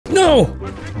No!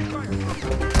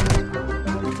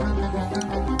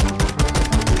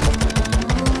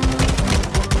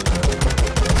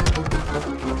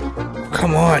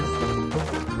 Come on.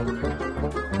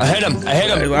 I hit him. I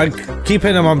hit him. I keep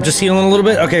hitting him. I'm just healing a little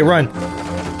bit. Okay, run.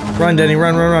 Run, Denny.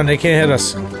 Run, run, run. They can't hit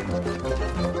us.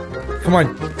 Come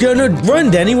on. No,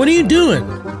 run, Denny. What are you doing?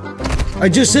 I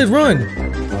just said run.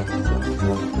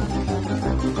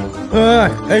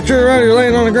 Hey, turn around. You're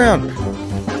laying on the ground.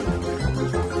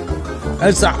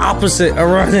 That's the opposite of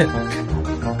running.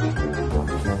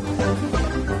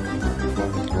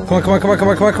 Come on, come on, come on, come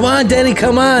on, come on, come on, Denny,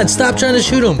 come on! Stop trying to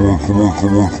shoot him! Come on, come on,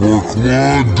 come on, come on,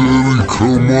 Denny,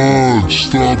 come on!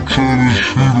 Stop trying to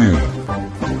shoot him!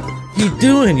 What are you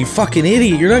doing, you fucking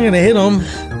idiot? You're not gonna hit him.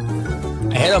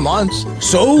 I hit him once.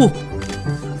 So?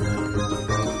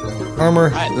 Armor.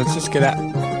 Alright, let's just get out.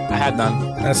 I had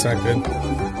none. That's not good.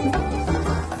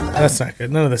 That's not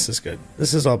good. None of this is good.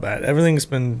 This is all bad. Everything's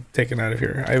been taken out of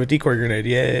here. I have a decoy grenade.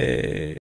 Yay.